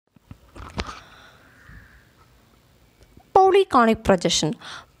Polyconic projection.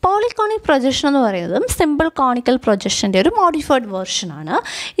 Polyconic projection എന്ന് പറയുന്നത് simple conical പ്രൊജക്ഷൻ്റെ ഒരു മോഡിഫൈഡ് വേർഷനാണ്.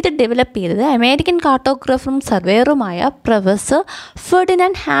 ഇത് ഡെവലപ്പ് ചെയ്തത് അമേരിക്കൻ കാർട്ടോഗ്രാഫറും സർവേയറുമായ പ്രൊഫസർ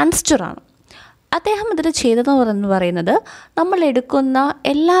ഫെർഡിനാൻഡ് ഹാൻസ്റ്ററാണ്. അദ്ദേഹം ഇതിൽ ചെയ്തതെന്ന് പറയുന്നത് നമ്മൾ എടുക്കുന്ന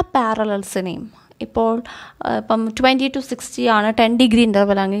എല്ലാ പാരലൽസിനെയും ഇപ്പോൾ ഇപ്പം 20 to 60 ആണ് 10 ഡിഗ്രി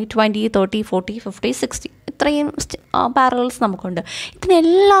ഇൻ്റർവൽ ആണെങ്കിൽ 20, 30, 40, 50, 60 ഇത്രയും പാരലൽസ് നമുക്കുണ്ട്.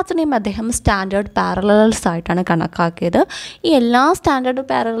 ഇതിനെല്ലാത്തിനെയും അദ്ദേഹം സ്റ്റാൻഡേർഡ് പാരലൽസ് ആയിട്ടാണ് കണക്കാക്കിയത്. ഈ എല്ലാ സ്റ്റാൻഡേർഡ്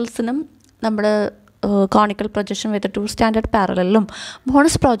പാരലൽസിനും നമ്മൾ കോണിക്കൽ പ്രൊജക്ഷൻ വിത്ത് 2 സ്റ്റാൻഡേർഡ് പാരലലിലും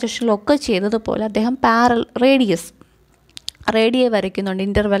ബോണസ് പ്രൊജക്ഷനിലും ഒക്കെ ചെയ്തതുപോലെ അദ്ദേഹം റേഡിയെ വരയ്ക്കുന്നുണ്ട്,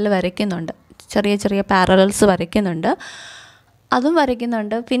 ഇൻ്റർവെൽ വരയ്ക്കുന്നുണ്ട്, ചെറിയ ചെറിയ പാരലൽസ് വരയ്ക്കുന്നുണ്ട്, അതും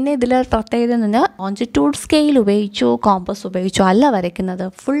വരയ്ക്കുന്നുണ്ട്. പിന്നെ ഇതിൽ പ്രത്യേകത എന്ന് പറഞ്ഞാൽ ലോഞ്ചിറ്റ്യൂഡ് സ്കെയിൽ ഉപയോഗിച്ചോ കോമ്പസ് ഉപയോഗിച്ചോ അല്ല വരയ്ക്കുന്നത്,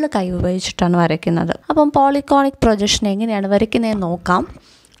 ഫുള്ള് കൈ ഉപയോഗിച്ചിട്ടാണ് വരയ്ക്കുന്നത്. അപ്പം പോളിക്കോണിക് പ്രൊജക്ഷൻ എങ്ങനെയാണ് വരയ്ക്കുന്നതെന്ന് നോക്കാം.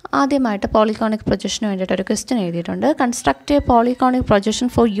 ആദ്യമായിട്ട് പോളിക്കോണിക് പ്രൊജക്ഷന് വേണ്ടിയിട്ട് ഒരു ക്വസ്റ്റ്യൻ എഴുതിയിട്ടുണ്ട്. Construct A പോളിക്കോണിക് projection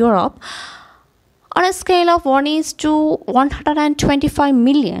four Europe on a scale of 1:125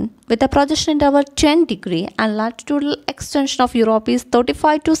 million with a projection interval 10 degree and latitudinal extension of Europe is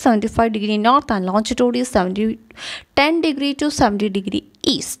 35 to 75 degree north and longitude is 10 degree to 70 degree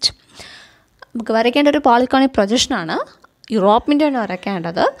east. നമുക്ക് വരയ്ക്കേണ്ട ഒരു പോളിക്കോണിക് പ്രൊജക്ഷനാണ്, യൂറോപ്പിൻ്റെ ആണ്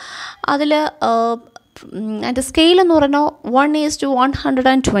വരയ്ക്കേണ്ടത്. അതിൽ അതിൻ്റെ scale എന്ന് പറഞ്ഞാൽ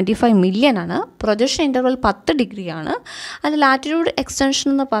 1:125 million ആണ്. Projection interval 10 ഡിഗ്രിയാണ്. അതിൻ്റെ ലാറ്റിറ്റ്യൂഡ് എക്സ്റ്റൻഷൻ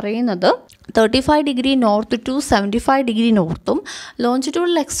എന്ന് പറയുന്നത് 35 degree north to 75 degree നോർത്തും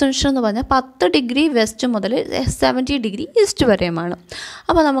longitudinal extension എന്ന് പറഞ്ഞാൽ 10 ഡിഗ്രി വെസ്റ്റ് മുതൽ 70 ഡിഗ്രി ഈസ്റ്റ് വരെയുമാണ്.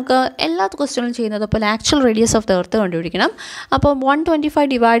 അപ്പോൾ നമുക്ക് എല്ലാ ക്വസ്റ്റ്യനും ചെയ്യുന്നത് പോലെ actual radius of the earth കണ്ടുപിടിക്കണം. അപ്പോൾ 125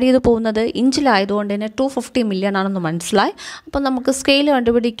 ഡിവൈഡ് ചെയ്ത് പോകുന്നത് ഇഞ്ചിലായതുകൊണ്ട് തന്നെ 250 million ആണെന്ന് മനസ്സിലായി. അപ്പോൾ നമുക്ക് സ്കെയിൽ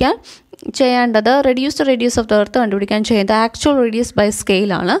കണ്ടുപിടിക്കാൻ ചെയ്യേണ്ടത് reduced radius of the earth കണ്ടുപിടിക്കാൻ ചെയ്യുന്നത് ആക്ച്വൽ റേഡിയസ് ബൈ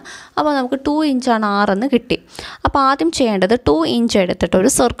സ്കെയിലാണ്. അപ്പോൾ നമുക്ക് 2 ഇഞ്ചാണ് 6 എന്ന് കിട്ടി. അപ്പോൾ ആദ്യം ചെയ്യേണ്ടത് 2 ഇഞ്ച് എടുത്തിട്ട് ഒരു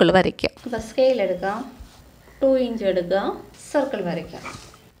സർക്കിൾ വരയ്ക്കുക. അപ്പോൾ സ്കെയിൽ എടുക്കുക, 2 ഇഞ്ച് എടുക്കുക, സർക്കിൾ വരയ്ക്കുക.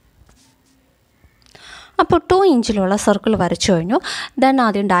 അപ്പോൾ 2 ഇഞ്ചിലുള്ള സർക്കിൾ വരച്ചു കഴിഞ്ഞു. ദെൻ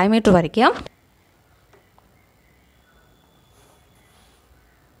ആദ്യം ഡയമീറ്റർ വരയ്ക്കുക.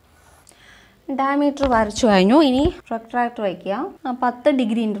 ഡയമീറ്റർ വരച്ചു കഴിഞ്ഞു. ഇനി പ്രൊട്രാക്ടർ വയ്ക്കുക. 10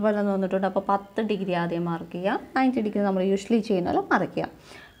 ഡിഗ്രി ഇൻ്റർവൽ എന്ന് വന്നിട്ടുണ്ട്. അപ്പോൾ 10 ഡിഗ്രി ആദ്യം മാർക്ക് ചെയ്യുക. 90 ഡിഗ്രി നമ്മൾ യൂഷ്വലി ചെയ്യുന്നല്ലോ മാർക്ക് ചെയ്യുക.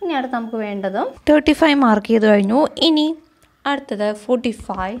 ഇനി അടുത്ത് നമുക്ക് വേണ്ടത് 35 മാർക്ക് ചെയ്ത് കഴിഞ്ഞു. ഇനി അടുത്തത്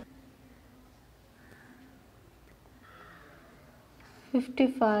 45,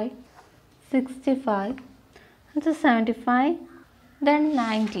 55, 65, അത് 75, ദെൻ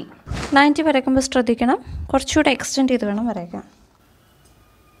 90 വരയ്ക്കുമ്പോൾ ശ്രദ്ധിക്കണം, കുറച്ചുകൂടെ എക്സ്റ്റെൻഡ് ചെയ്ത് വേണം വരയ്ക്കാൻ.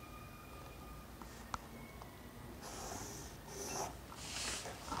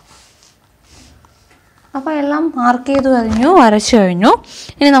 അപ്പോൾ എല്ലാം മാർക്ക് ചെയ്ത് കഴിഞ്ഞു, വരച്ചു കഴിഞ്ഞു.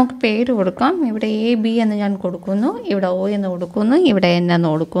 ഇനി നമുക്ക് പേര് കൊടുക്കാം. ഇവിടെ AB എന്ന് ഞാൻ കൊടുക്കുന്നു, ഇവിടെ O എന്ന് കൊടുക്കുന്നു, ഇവിടെ N എന്ന്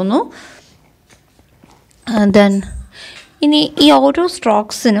കൊടുക്കുന്നു. ദെൻ ഇനി ഈ ഓരോ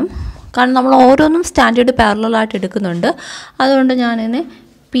സ്ട്രോക്സിനും, കാരണം നമ്മൾ ഓരോന്നും സ്റ്റാൻഡേർഡ് പാരലലായിട്ട് എടുക്കുന്നുണ്ട്, അതുകൊണ്ട് ഞാനിന്ന്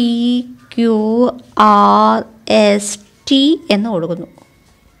PQRST എന്ന് കൊടുക്കുന്നു.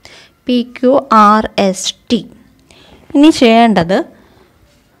 PQRST. ഇനി ചെയ്യേണ്ടത്,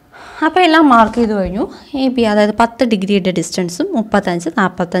 അപ്പോൾ എല്ലാം മാർക്ക് ചെയ്ത് കഴിഞ്ഞു. AB അതായത് 10 ഡിഗ്രിയുടെ ഡിസ്റ്റൻസും 35,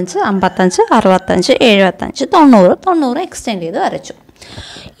 45, 55, 65, 75, 90 എക്സ്റ്റെൻഡ് ചെയ്ത് വരച്ചു.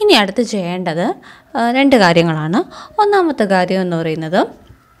 ഇനി അടുത്ത് ചെയ്യേണ്ടത് 2 കാര്യങ്ങളാണ്. ഒന്നാമത്തെ കാര്യം എന്ന് പറയുന്നത്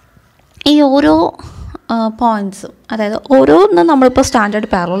ഈ ഓരോ പോയിൻറ്റ്സും, അതായത് ഓരോന്നും നമ്മളിപ്പോൾ സ്റ്റാൻഡേർഡ്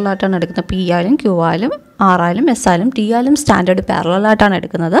പാരലലായിട്ടാണ് എടുക്കുന്നത്. P ആയാലും Q ആയാലും R ആയാലും S ആയാലും T ആയാലും സ്റ്റാൻഡേർഡ് പാരലലായിട്ടാണ്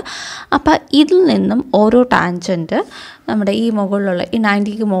എടുക്കുന്നത്. അപ്പോൾ ഇതിൽ നിന്നും ഓരോ ടാൻജൻറ്റ് നമ്മുടെ ഈ മുകളിലുള്ള ഈ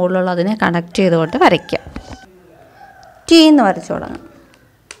 90ക്ക് മുകളിലുള്ള അതിനെ കണക്ട് ചെയ്തുകൊണ്ട് വരയ്ക്കാം. T എന്ന് വരച്ചു തുടങ്ങാം.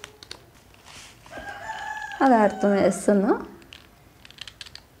 അതടുത്ത് S എന്ന്,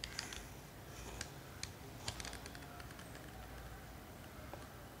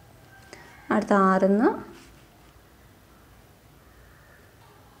 അടുത്ത R എന്ന്,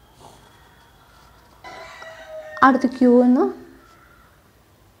 അടുത്ത് Q എന്ന്,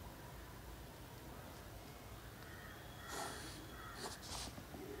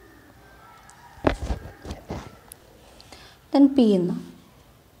 ദെൻ P എന്ന്.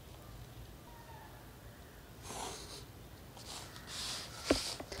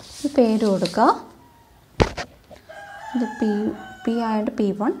 പേര് കൊടുക്കുക. ഇത് P ആയിട്ട്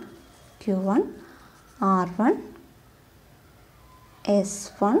P1, Q1, R1,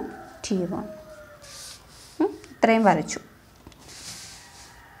 S1, T1. ഇത്രയും വരച്ചു,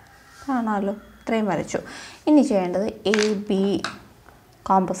 കാണാമല്ലോ, ഇത്രയും വരച്ചു. ഇനി ചെയ്യേണ്ടത് AB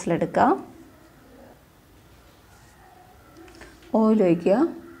കോമ്പസിലെടുക്കുക, ഓയിൽ ഒഴിക്കുക,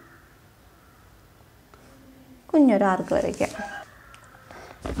 കുഞ്ഞൊരു ആർക്ക് വരയ്ക്കാം.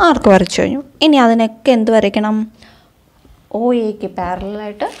 ആർക്ക് വരച്ചു കഴിഞ്ഞു. ഇനി അതിനൊക്കെ എന്ത് വരയ്ക്കണം? ഒ എക്ക്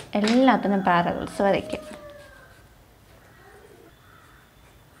പാരലായിട്ട് എല്ലാത്തിനും പാരലൽസ് വരയ്ക്കാം.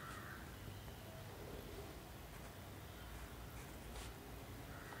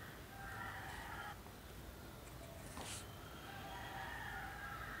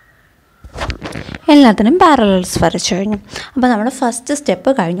 എല്ലാത്തിനും പാരലൽസ് വരച്ചു കഴിഞ്ഞു. അപ്പോൾ നമ്മുടെ ഫസ്റ്റ് സ്റ്റെപ്പ്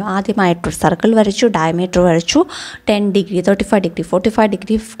കഴിഞ്ഞു. ആദ്യമായിട്ടൊരു സർക്കിൾ വരച്ചു, ഡയമീറ്റർ വരച്ചു, 10 degree, 35 degree, 45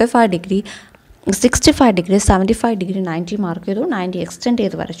 degree, 55 degree, 65 degree, 75 degree, 90 mark ചെയ്തു. 90 എക്സ്റ്റെൻഡ്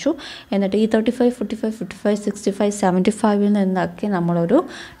ചെയ്ത് വരച്ചു. എന്നിട്ട് ഈ 35, 45, 55, 65, 75 നിന്നൊക്കെ നമ്മളൊരു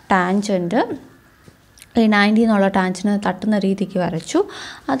ടാൻജൻറ്റ് ഈ 90 എന്നുള്ള ടാൻജൻറ്റിനെ തട്ടുന്ന രീതിക്ക് വരച്ചു.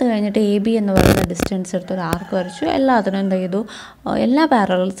 അത് കഴിഞ്ഞിട്ട് AB എന്ന് പറയുന്ന ഡിസ്റ്റൻസ് എടുത്തൊരു ആർക്ക് വരച്ചു. എല്ലാത്തിനും എന്ത് ചെയ്തു? എല്ലാ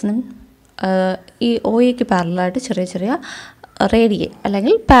പാരലൽസിനും ഈ ഒ എക്ക് പാരലായിട്ട് ചെറിയ ചെറിയ റേഡിയേ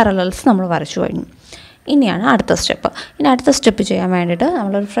അല്ലെങ്കിൽ പാരലൽസ് നമ്മൾ വരച്ചു കഴിഞ്ഞു. ഇനിയാണ് അടുത്ത സ്റ്റെപ്പ്. ഇനി അടുത്ത സ്റ്റെപ്പ് ചെയ്യാൻ വേണ്ടിയിട്ട്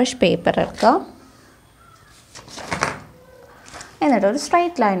നമ്മളൊരു ഫ്രഷ് പേപ്പർ എടുക്കുക. എന്നിട്ടൊരു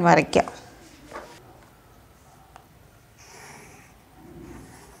സ്ട്രൈറ്റ് ലൈൻ വരയ്ക്കുക.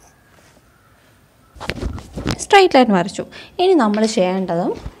 സ്ട്രൈറ്റ് ലൈൻ വരച്ചു. ഇനി നമ്മൾ ചെയ്യേണ്ടത്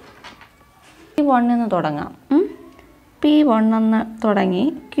P1 നിന്ന് തുടങ്ങാം. P1 നിന്ന് തുടങ്ങി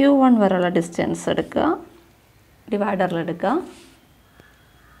Q1 വരെയുള്ള ഡിസ്റ്റൻസ് എടുക്കുക, ഡിവൈഡറിലെടുക്കുക.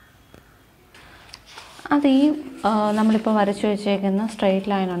 അത് ഈ നമ്മളിപ്പോൾ വരച്ചു വെച്ചേക്കുന്ന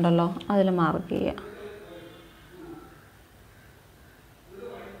സ്ട്രെയിറ്റ് ലൈൻ ഉണ്ടല്ലോ അതിൽ മാർക്ക് ചെയ്യുക.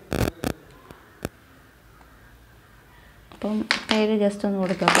 അപ്പം പേര് ജസ്റ്റ് ഒന്ന്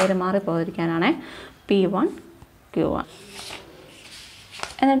കൊടുക്കുക, പേര് മാറിപ്പോയിരിക്കാനാണേ. P1 Q1.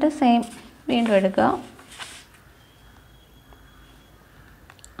 എന്നിട്ട് സെയിം വീണ്ടും എടുക്കുക.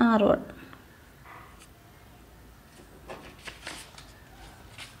 R1.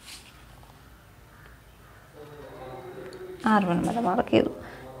 R1 വരെ മാർക്ക് ചെയ്തു.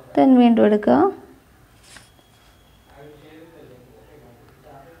 ദെൻ വീണ്ടും എടുക്കുക.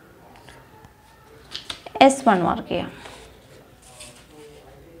 S1 മാർക്ക് ചെയ്യാം.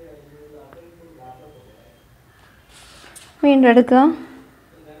 വീണ്ടും എടുക്കുക.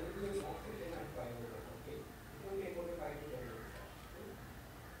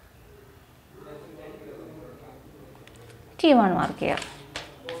 T1 മാർക്ക് ചെയ്യാം.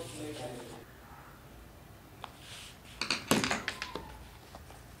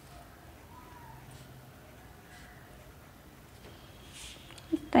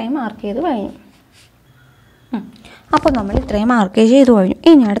 ഇത്രയും മാർക്ക് ചെയ്ത് കഴിഞ്ഞു. അപ്പോൾ നമ്മൾ ഇത്രയും മാർക്ക് ചെയ്ത് കഴിഞ്ഞു.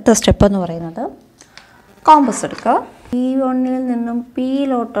 ഇനി അടുത്ത സ്റ്റെപ്പ് എന്ന് പറയുന്നത് കോമ്പസ് എടുക്കുക. P1 നിന്നും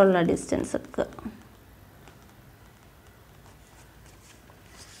Pയിലോട്ടുള്ള ഡിസ്റ്റൻസ് എടുക്കുക.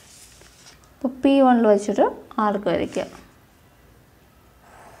 അപ്പോൾ P1 വെച്ചിട്ട് ആർക്ക് വരയ്ക്കുക.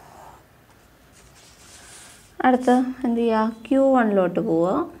 അടുത്ത് എന്ത് ചെയ്യുക? Q1 പോവുക.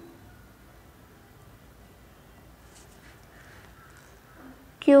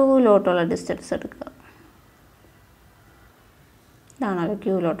 Qയിലോട്ടുള്ള ഡിസ്റ്റൻസ് എടുക്കുക. ഇതാണല്ലോ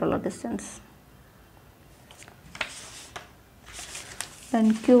Qയിലോട്ടുള്ള ഡിസ്റ്റൻസ്. ദെൻ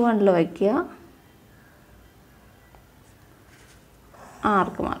Q1 വയ്ക്കുക,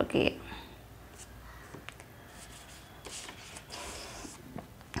 ആർക്ക് മാർക്ക് ചെയ്യുക.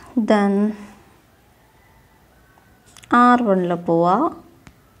 ദെൻ R1 പോവുക,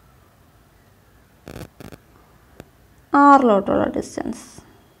 Rലോട്ടുള്ള ഡിസ്റ്റൻസ്.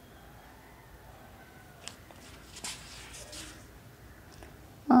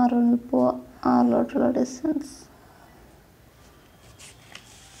 R1 പോവുക, Rലോട്ടുള്ള ഡിസ്റ്റൻസ്.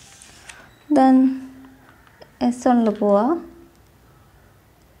 ദെൻ S1 പോവുക,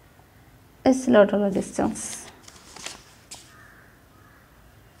 Sലോട്ടുള്ള ഡിസ്റ്റൻസ്.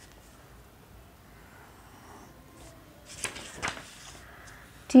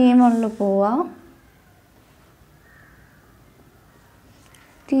 T1 പോവുക,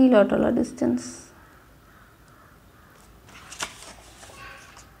 Tയിലോട്ടുള്ള ഡിസ്റ്റൻസ്.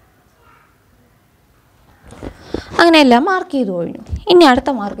 അങ്ങനെയെല്ലാം മാർക്ക് ചെയ്ത് കഴിഞ്ഞു. ഇനി അടുത്ത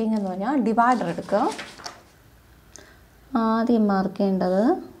മാർക്കിംഗ് എന്ന് പറഞ്ഞാൽ ഡിവൈഡർ എടുക്കുക. ആദ്യം മാർക്ക് ചെയ്യേണ്ടത്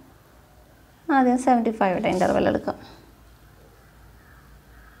 75 ഇൻ്റർവെൽ എടുക്കുക.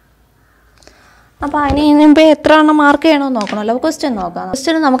 അപ്പോൾ അതിന് മുമ്പ് എത്ര എണ്ണം മാർക്ക് ചെയ്യണമെന്ന് നോക്കണമല്ലോ. ക്വസ്റ്റ്യൻ നോക്കാം.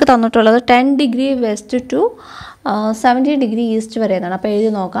 ക്വസ്റ്റ്യൻ നമുക്ക് തന്നിട്ടുള്ളത് 10 degree west to 70 degree east വരെ എന്നാണ്. അപ്പോൾ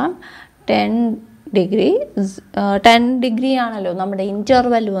എഴുതി നോക്കാം. 10 ഡിഗ്രി ആണല്ലോ നമ്മുടെ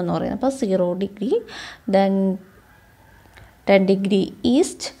ഇൻ്റർവെൽ എന്ന് പറയുന്നത്. അപ്പോൾ 0 ഡിഗ്രി, ദെൻ 10 ഡിഗ്രി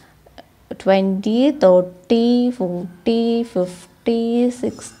ഈസ്റ്റ്, 20, 30, 40, 50,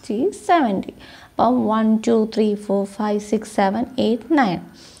 60, 70. അപ്പം 1, 2, 3, 4, 5, 6, 7, 8, 9.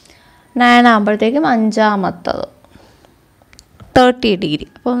 9 ആകുമ്പോഴത്തേക്കും അഞ്ചാമത്തത് 30 ഡിഗ്രി.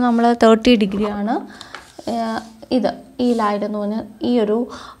 അപ്പോൾ നമ്മൾ 30 ഡിഗ്രിയാണ് ഇത് ഈ ലൈൻ എന്ന് പറഞ്ഞാൽ ഈ ഒരു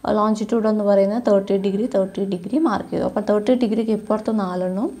ലോഞ്ചിറ്റ്യൂഡ് എന്ന് പറയുന്നത് 30 ഡിഗ്രി മാർക്ക് ചെയ്തു. അപ്പോൾ 30 ഡിഗ്രിക്ക് ഇപ്പുറത്ത് 4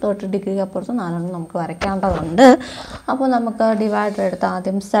 30 ഡിഗ്രിക്ക് അപ്പുറത്ത് 4 നമുക്ക് വരയ്ക്കേണ്ടതുണ്ട്. അപ്പോൾ നമുക്ക് ഡിവൈഡർ എടുത്ത്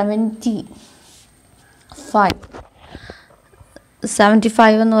ആദ്യം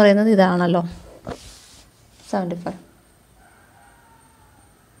 75 എന്ന് പറയുന്നത് ഇതാണല്ലോ 75.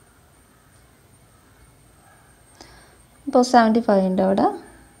 അപ്പോൾ 75ൻ്റെ അവിടെ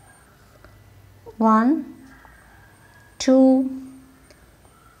 1 2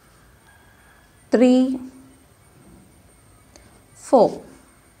 3 4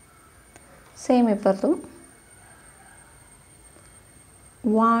 സെയിം ഇപ്പുറത്തും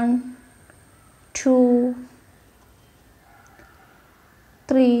 1 2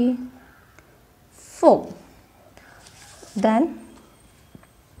 3 4 then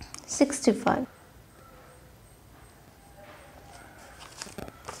 65.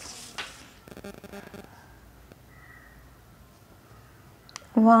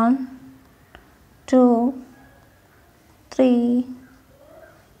 1 2 3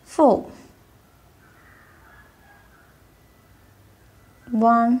 4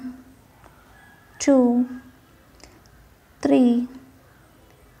 1 2 3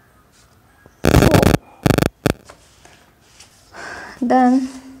 4 then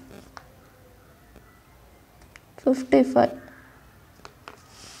 55.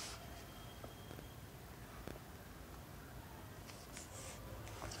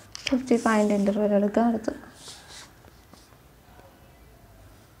 55 ഇൻ്റർവെൽ എടുക്കുക. അടുത്ത്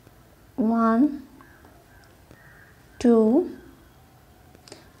 1 2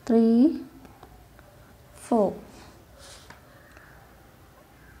 3 4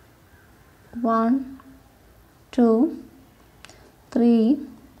 1 2 3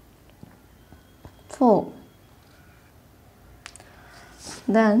 4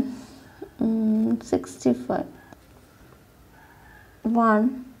 then 65. 1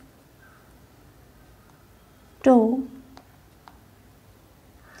 2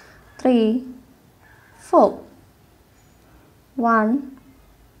 3 4 1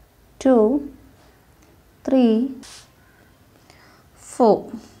 2 3 4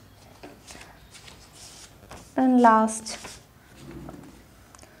 and last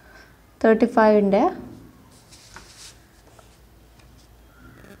 35ൻ്റെ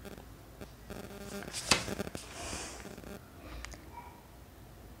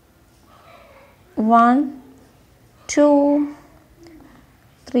 1 2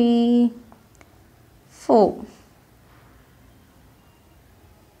 3 4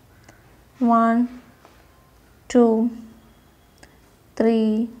 1 2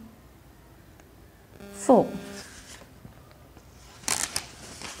 3 4.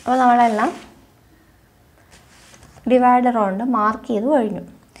 അപ്പോൾ നമ്മളെല്ലാം ഡിവൈഡർ കൊണ്ട് മാർക്ക് ചെയ്ത് കഴിഞ്ഞു.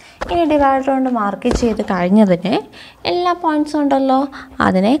 ഇനി ഡിവൈഡർ കൊണ്ട് മാർക്ക് ചെയ്ത് കഴിഞ്ഞതിന് എല്ലാ പോയിൻറ്റ്സും ഉണ്ടല്ലോ,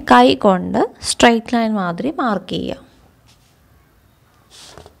 അതിനെ കൈ കൊണ്ട് സ്ട്രെയിറ്റ് ലൈൻ മാതിരി മാർക്ക് ചെയ്യുക.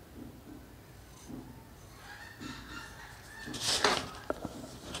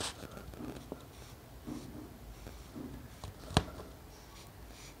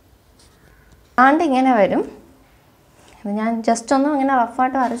 ആണ്ട് ഇങ്ങനെ വരും. ഇത് ഞാൻ ജസ്റ്റ് ഒന്ന് ഇങ്ങനെ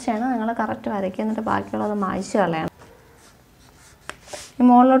റഫായിട്ട് വരച്ചാണ്, നിങ്ങൾ കറക്റ്റ് വരയ്ക്കുക. എന്നിട്ട് ബാക്കിയുള്ളത് മായ്ച്ച് കളയണം. ഈ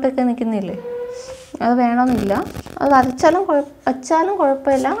മുകളിലോട്ടൊക്കെ നിൽക്കുന്നില്ലേ, അത് വേണമെന്നില്ല. അത് വച്ചാലും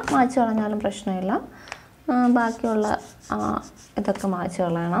കുഴപ്പമില്ല, മായ്ച്ച് കളഞ്ഞാലും പ്രശ്നമില്ല. ബാക്കിയുള്ള ഇതൊക്കെ മായ്ച്ച്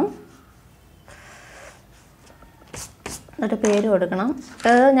കളയണം. എന്നിട്ട് പേര് കൊടുക്കണം.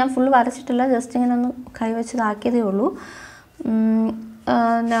 ഞാൻ ഫുൾ വരച്ചിട്ടില്ല, ജസ്റ്റ് ഇങ്ങനെ ഒന്ന് കൈവച്ചതാക്കിയതേ ഉള്ളൂ.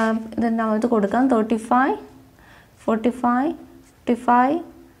 ഇത് കൊടുക്കാം. 35 45 55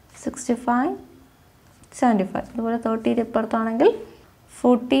 65 75. അതുപോലെ 30 ഇപ്പുറത്താണെങ്കിൽ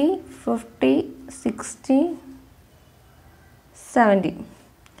 40 50 60 70.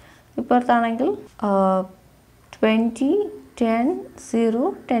 ഇപ്പുറത്താണെങ്കിൽ 20 10 0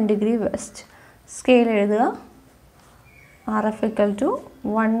 10 ഡിഗ്രി വെസ്റ്റ്. സ്കെയിൽ എഴുതുക. RF =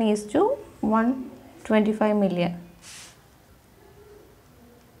 1:125 million.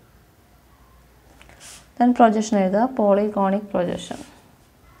 then projection എഴുതുക. Polyconic projection.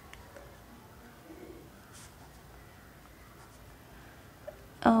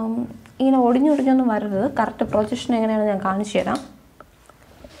 ഇങ്ങനെ ഒടിഞ്ഞൊടിഞ്ഞൊന്നും വരരുത്. കറക്റ്റ് പ്രൊജക്ഷൻ എങ്ങനെയാണെന്ന് ഞാൻ കാണിച്ചു തരാം.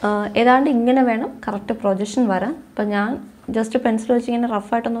 ഏതാണ്ട് ഇങ്ങനെ വേണം കറക്റ്റ് പ്രൊജക്ഷൻ വരാൻ. അപ്പം ഞാൻ ജസ്റ്റ് പെൻസിൽ വെച്ച് ഇങ്ങനെ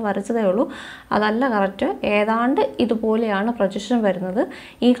റഫായിട്ടൊന്ന് വരച്ചതേ ഉള്ളൂ. അതല്ല കറക്റ്റ്. ഏതാണ്ട് ഇതുപോലെയാണ് പ്രൊജക്ഷൻ വരുന്നത്.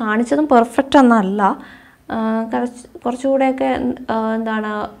 ഈ കാണിച്ചതും പെർഫെക്റ്റ് ഒന്നല്ല. കുറച്ചുകൂടെയൊക്കെ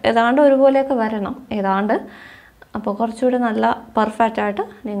ഏതാണ്ട് ഒരുപോലെയൊക്കെ വരണം. ഏതാണ്ട് അപ്പോൾ കുറച്ചുകൂടി നല്ല പെർഫെക്റ്റായിട്ട്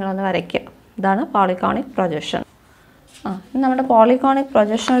നിങ്ങളൊന്ന് വരയ്ക്കുക. ഇതാണ് പോളിക്കോണിക് പ്രൊജക്ഷൻ. നമ്മുടെ പോളിക്കോണിക്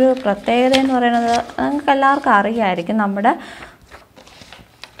പ്രൊജക്ഷൻ ഒരു പ്രത്യേകത എന്ന് പറയുന്നത് നിങ്ങൾക്ക് എല്ലാവർക്കും അറിയാമായിരിക്കും. നമ്മുടെ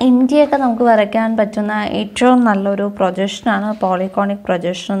ഇന്ത്യയൊക്കെ നമുക്ക് വരയ്ക്കാൻ പറ്റുന്ന ഏറ്റവും നല്ലൊരു പ്രൊജക്ഷനാണ് പോളിക്കോണിക്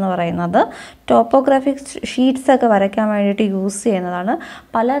പ്രൊജക്ഷൻ എന്ന് പറയുന്നത്. ടോപ്പോഗ്രാഫിക് ഷീറ്റ്സൊക്കെ വരയ്ക്കാൻ വേണ്ടിയിട്ട് യൂസ് ചെയ്യുന്നതാണ്.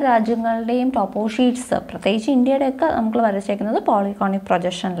 പല രാജ്യങ്ങളുടെയും ടോപ്പോ ഷീറ്റ്സ്, പ്രത്യേകിച്ച് ഇന്ത്യയുടെയൊക്കെ നമ്മൾ വരച്ചേക്കുന്നത് പോളിക്കോണിക്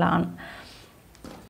പ്രൊജക്ഷനിലാണ്.